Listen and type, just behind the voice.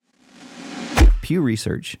Pew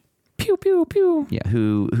Research. Pew, pew, pew. Yeah,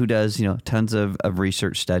 who does, tons of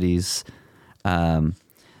research studies.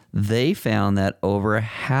 They found that over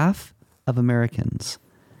half of Americans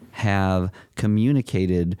have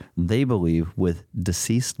communicated, they believe, with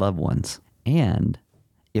deceased loved ones. And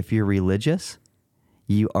if you're religious,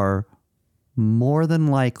 you are more than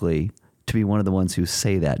likely to be one of the ones who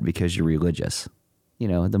say that because you're religious.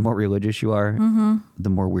 The more religious you are, the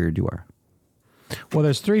more weird you are. Well,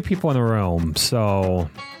 there's 3 people in the room, so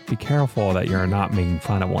be careful that you're not making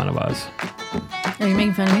fun of one of us. Are you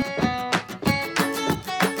making fun of me?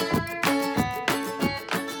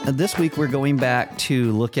 This week, we're going back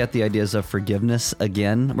to look at the ideas of forgiveness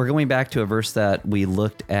again. We're going back to a verse that we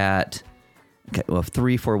looked at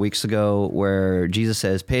 3-4 weeks ago, where Jesus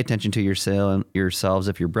says, pay attention to yourselves.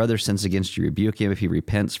 If your brother sins against you, rebuke him. If he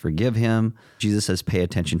repents, forgive him. Jesus says, pay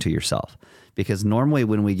attention to yourself. Because normally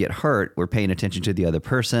when we get hurt, we're paying attention to the other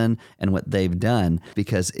person and what they've done,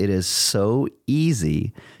 because it is so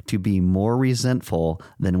easy to be more resentful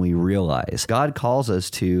than we realize. God calls us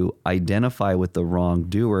to identify with the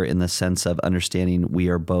wrongdoer in the sense of understanding we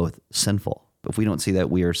are both sinful. If we don't see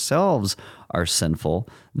that we ourselves are sinful,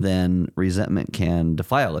 then resentment can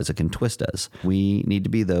defile us. It can twist us. We need to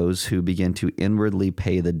be those who begin to inwardly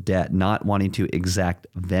pay the debt, not wanting to exact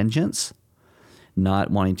vengeance,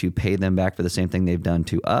 not wanting to pay them back for the same thing they've done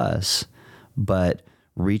to us, but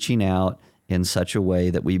reaching out in such a way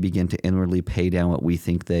that we begin to inwardly pay down what we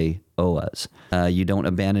think they owe us. You don't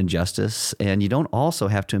abandon justice, and you don't also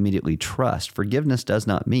have to immediately trust. Forgiveness does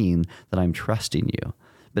not mean that I'm trusting you,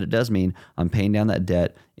 but it does mean I'm paying down that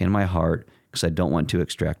debt in my heart because I don't want to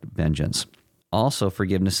extract vengeance. Also,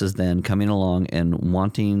 forgiveness is then coming along and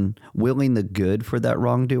willing the good for that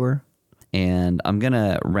wrongdoer. And I'm going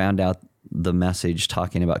to round out the message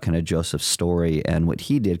talking about kind of Joseph's story and what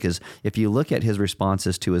he did. Because if you look at his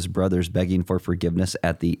responses to his brothers begging for forgiveness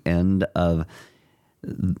at the end of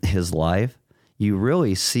his life, you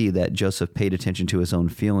really see that Joseph paid attention to his own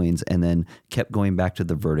feelings and then kept going back to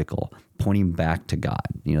the vertical, pointing back to God.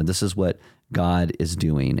 This is what God is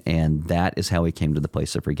doing. And that is how he came to the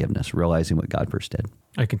place of forgiveness, realizing what God first did.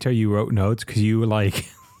 I can tell you wrote notes because you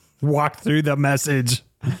walked through the message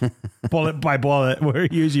bullet by bullet, where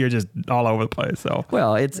usually you're just all over the place. So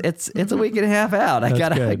well, it's a week and a half out. I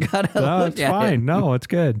gotta no, look it's at fine. it. No, it's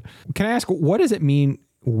good. Can I ask, what does it mean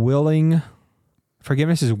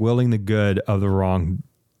forgiveness is willing the good of the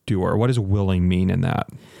wrongdoer? What does willing mean in that?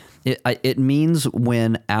 It means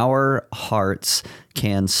when our hearts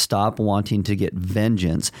can stop wanting to get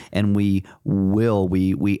vengeance, and we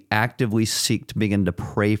actively seek to begin to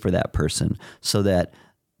pray for that person so that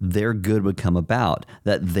their good would come about,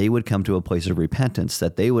 that they would come to a place of repentance,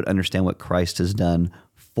 that they would understand what Christ has done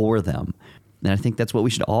for them. And I think that's what we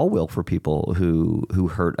should all will for people who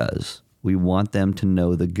hurt us. We want them to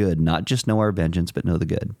know the good, not just know our vengeance, but know the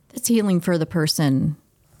good. It's healing for the person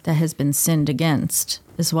that has been sinned against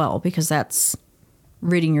as well, because that's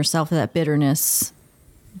ridding yourself of that bitterness,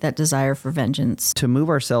 that desire for vengeance. To move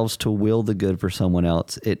ourselves to will the good for someone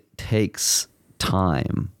else, it takes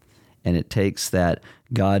time. And it takes that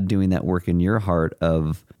God doing that work in your heart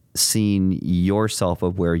of seeing yourself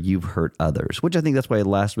of where you've hurt others, which I think that's why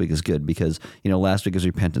last week is good, because, last week is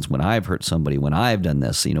repentance. When I've hurt somebody, when I've done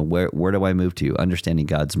this, where do I move to? Understanding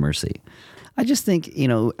God's mercy. I just think,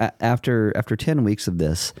 after 10 weeks of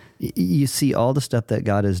this, you see all the stuff that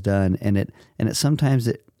God has done, and it sometimes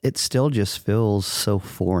it still just feels so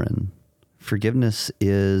foreign. Forgiveness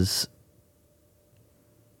is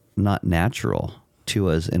not natural to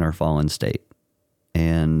us in our fallen state,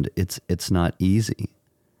 and it's not easy.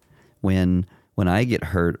 When I get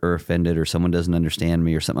hurt or offended, or someone doesn't understand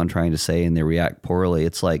me or something I'm trying to say and they react poorly,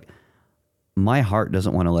 it's like my heart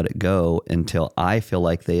doesn't want to let it go until I feel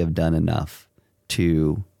like they have done enough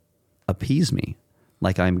to appease me,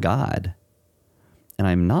 like I'm God, and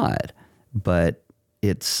I'm not. But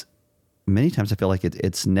it's many times I feel like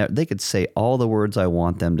they could say all the words I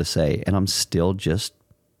want them to say, and I'm still just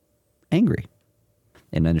angry.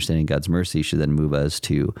 And understanding God's mercy should then move us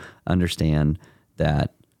to understand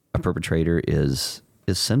that a perpetrator is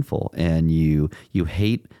sinful, and you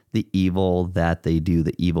hate the evil that they do,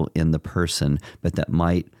 the evil in the person, but that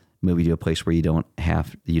might move you to a place where you don't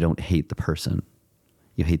hate the person.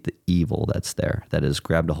 You hate the evil that's there, that has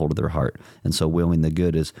grabbed a hold of their heart. And so willing the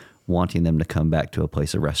good is wanting them to come back to a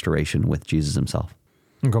place of restoration with Jesus himself.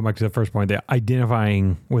 And going back to the first point, that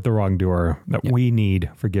identifying with the wrongdoer, that we need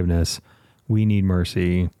forgiveness, we need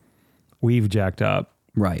mercy, we've jacked up.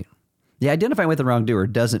 Right. Yeah, identifying with the wrongdoer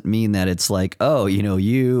doesn't mean that it's like, oh,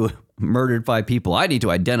 you murdered 5 people. I need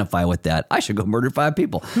to identify with that. I should go murder 5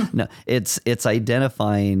 people. No, it's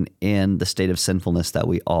identifying in the state of sinfulness that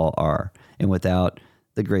we all are. And without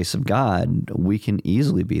the grace of God, we can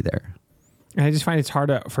easily be there. And I just find it's hard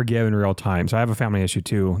to forgive in real time. So I have a family issue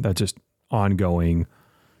too that's just ongoing.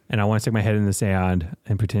 And I want to stick my head in the sand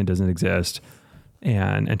and pretend it doesn't exist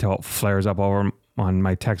and until it flares up over on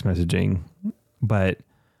my text messaging. But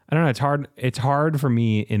I don't know. It's hard for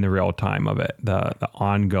me in the real time of it, the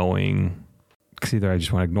ongoing, because either I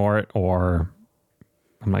just want to ignore it or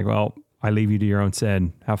I'm like, well, I leave you to your own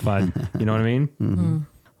sin. Have fun. You know what I mean? Mm-hmm.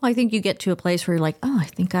 Well, I think you get to a place where you're like, oh, I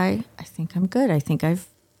think I'm good. I think I've,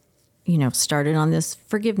 started on this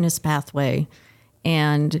forgiveness pathway,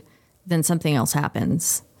 and then something else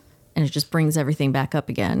happens and it just brings everything back up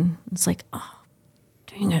again. It's like, oh,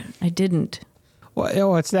 dang it. I didn't.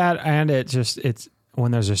 Well, it's that. And it's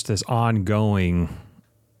when there's just this ongoing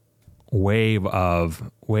wave after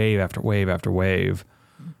wave after wave,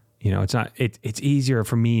 it's easier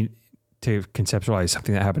for me to conceptualize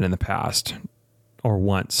something that happened in the past or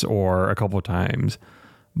once or a couple of times,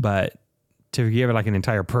 but to forgive it like an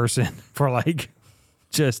entire person for like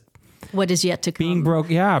just what is yet to come.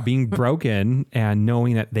 Being broken and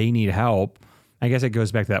knowing that they need help. I guess it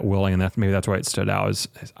goes back to that willing, and maybe that's why it stood out. Is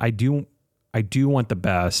I do want the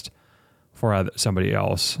best for somebody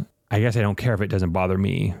else. I guess I don't care if it doesn't bother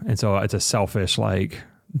me, and so it's a selfish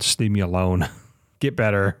just leave me alone, get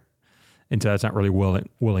better. And so that's not really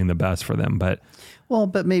willing the best for them, but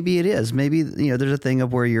maybe it is. Maybe there's a thing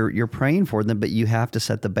of where you're praying for them, but you have to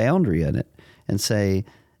set the boundary in it and say,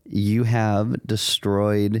 you have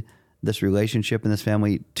destroyed this relationship in this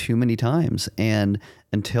family too many times. And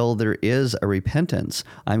until there is a repentance,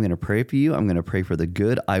 I'm going to pray for you. I'm going to pray for the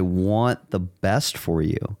good. I want the best for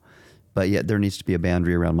you, but yet there needs to be a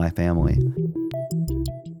boundary around my family.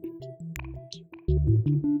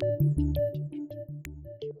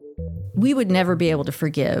 We would never be able to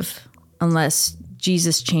forgive unless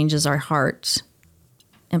Jesus changes our heart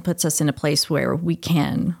and puts us in a place where we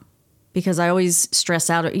can. Because I always stress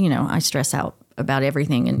out, I stress out about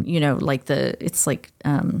everything. And, it's like,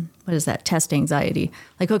 what is that? Test anxiety.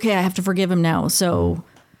 Like, okay, I have to forgive him now. So,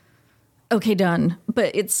 okay, done.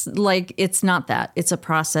 But it's like, it's not that. It's a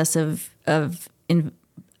process of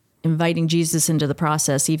inviting Jesus into the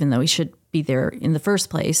process, even though he should be there in the first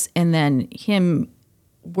place. And then him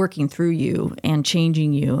working through you and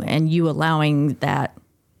changing you and you allowing that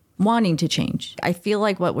wanting to change. I feel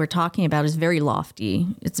like what we're talking about is very lofty.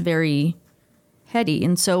 It's very heady.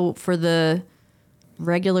 And so for the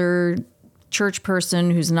regular church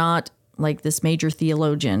person who's not like this major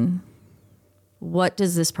theologian, what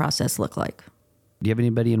does this process look like? Do you have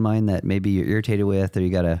anybody in mind that maybe you're irritated with or you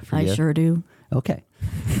got to forgive? I sure do. Okay.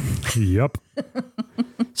 Yep.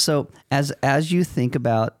 So as you think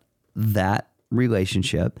about that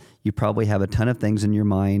relationship, you probably have a ton of things in your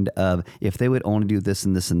mind of if they would only do this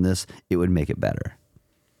and this and this, it would make it better.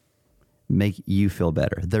 Make you feel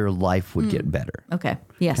better. Their life would get better. Okay.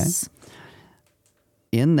 Yes. Okay?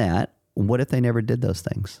 In that, what if they never did those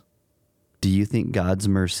things? Do you think God's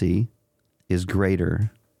mercy is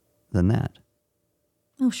greater than that?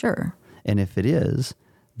 Oh, sure. And if it is,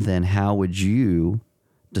 then how would you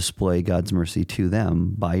display God's mercy to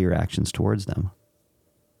them by your actions towards them?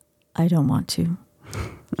 I don't want to.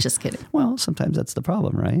 Just kidding. Well, sometimes that's the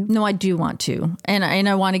problem, right? No, I do want to. And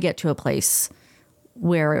I want to get to a place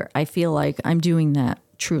where I feel like I'm doing that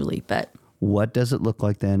truly. But what does it look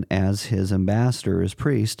like then as his ambassador, as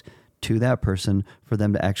priest, to that person for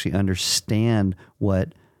them to actually understand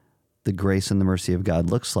what the grace and the mercy of God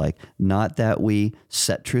looks like? Not that we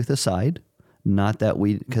set truth aside, not that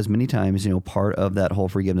because many times, part of that whole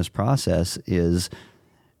forgiveness process is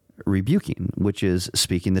rebuking, which is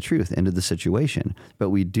speaking the truth into the situation.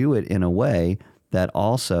 But we do it in a way that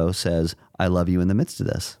also says, I love you in the midst of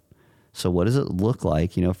this. So what does it look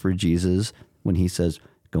like, for Jesus when he says,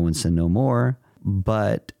 go and sin no more,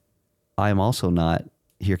 but I'm also not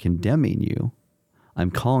here condemning you.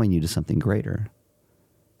 I'm calling you to something greater.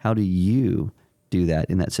 How do you do that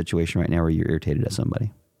in that situation right now where you're irritated at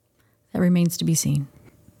somebody? That remains to be seen.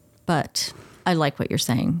 But I like what you're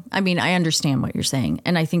saying. I mean, I understand what you're saying.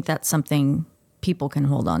 And I think that's something people can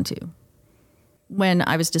hold on to. When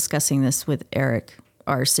I was discussing this with Eric,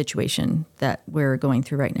 our situation that we're going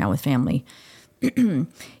through right now with family,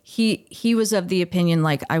 he was of the opinion,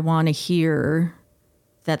 like, I want to hear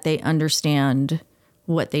that they understand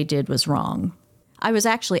what they did was wrong. I was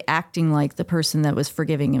actually acting like the person that was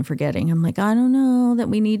forgiving and forgetting. I'm like, I don't know that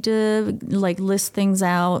we need to list things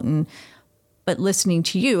out. But listening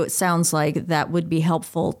to you, it sounds like that would be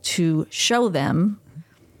helpful to show them,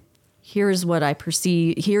 here's what I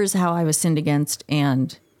perceive, here's how I was sinned against,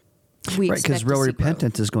 and right, because real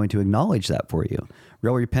repentance is going to acknowledge that for you.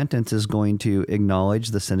 Real repentance is going to acknowledge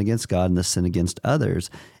the sin against God and the sin against others.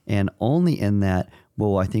 And only in that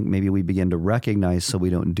will I think maybe we begin to recognize so we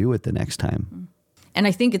don't do it the next time. And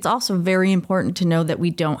I think it's also very important to know that we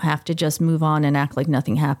don't have to just move on and act like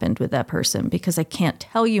nothing happened with that person, because I can't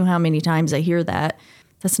tell you how many times I hear that.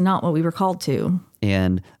 That's not what we were called to.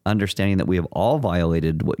 And understanding that we have all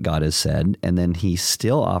violated what God has said, and then he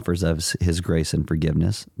still offers us his grace and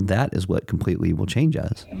forgiveness, that is what completely will change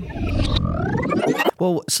us.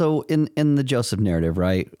 Well, so in the Joseph narrative,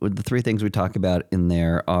 right, the three things we talk about in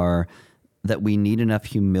there are that we need enough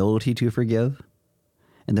humility to forgive,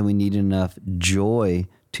 and then we need enough joy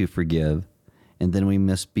to forgive, and then we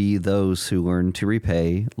must be those who learn to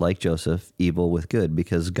repay, like Joseph, evil with good,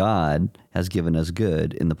 because God has given us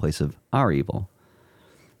good in the place of our evil.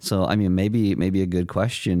 So, I mean, maybe a good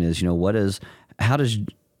question is, how does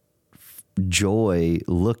joy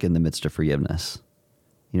look in the midst of forgiveness?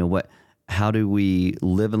 How do we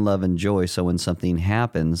live in love and joy so when something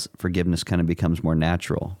happens, forgiveness kind of becomes more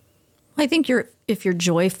natural? I think if you're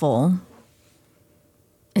joyful,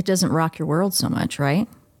 it doesn't rock your world so much, right?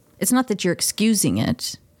 It's not that you're excusing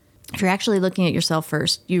it. If you're actually looking at yourself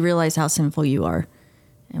first, you realize how sinful you are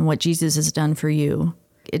and what Jesus has done for you.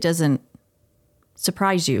 It doesn't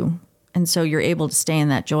surprise you. And so you're able to stay in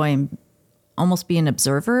that joy and almost be an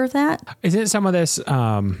observer of that. Isn't some of this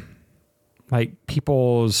like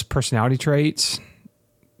people's personality traits?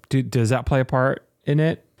 Does that play a part in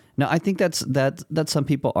it? No, I think that some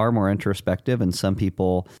people are more introspective and some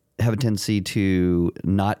people have a tendency to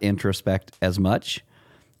not introspect as much.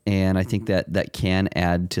 And I think that can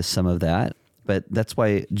add to some of that. But that's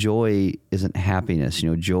why joy isn't happiness.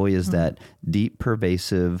 Joy is that deep,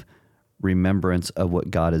 pervasive remembrance of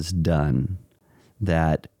what God has done,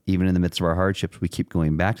 that even in the midst of our hardships, we keep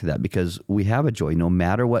going back to that because we have a joy. No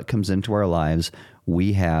matter what comes into our lives,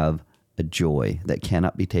 we have a joy that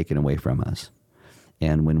cannot be taken away from us.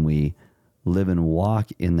 And when we live and walk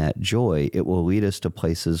in that joy, it will lead us to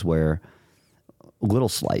places where little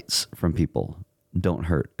slights from people don't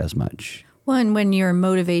hurt as much. Well, and when your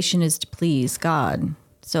motivation is to please God.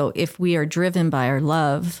 So if we are driven by our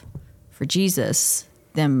love for Jesus,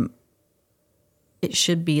 then it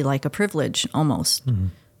should be like a privilege almost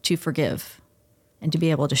to forgive and to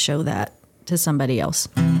be able to show that to somebody else.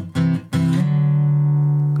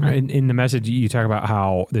 In the message, you talk about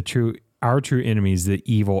how our true enemy is the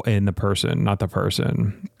evil in the person, not the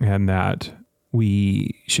person, and that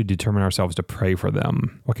we should determine ourselves to pray for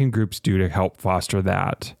them. What can groups do to help foster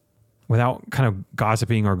that without kind of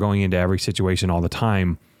gossiping or going into every situation all the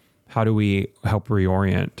time? How do we help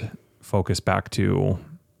reorient focus back to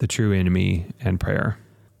the true enemy and prayer?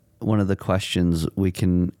 One of the questions we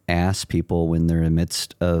can ask people when they're in the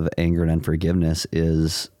midst of anger and unforgiveness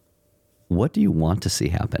is, what do you want to see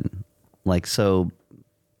happen? So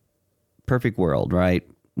perfect world, right?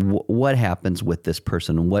 What happens with this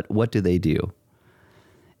person? What do they do?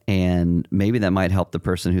 And maybe that might help the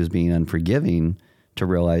person who's being unforgiving to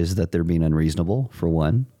realize that they're being unreasonable, for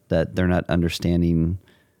one, that they're not understanding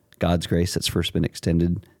God's grace that's first been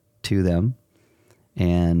extended to them.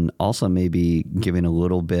 And also maybe giving a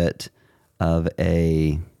little bit of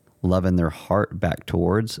a love in their heart back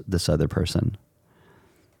towards this other person.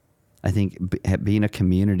 I think being a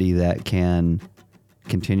community that can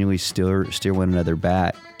continually steer one another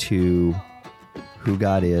back to who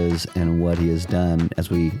God is and what he has done as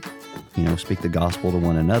we, speak the gospel to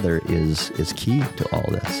one another is key to all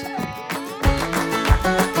this.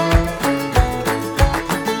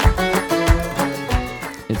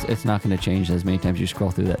 It's not going to change as many times you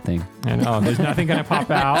scroll through that thing. I know. There's nothing going to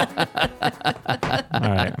pop out. All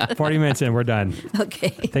right. 40 minutes in, we're done. Okay.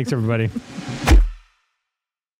 Thanks, everybody.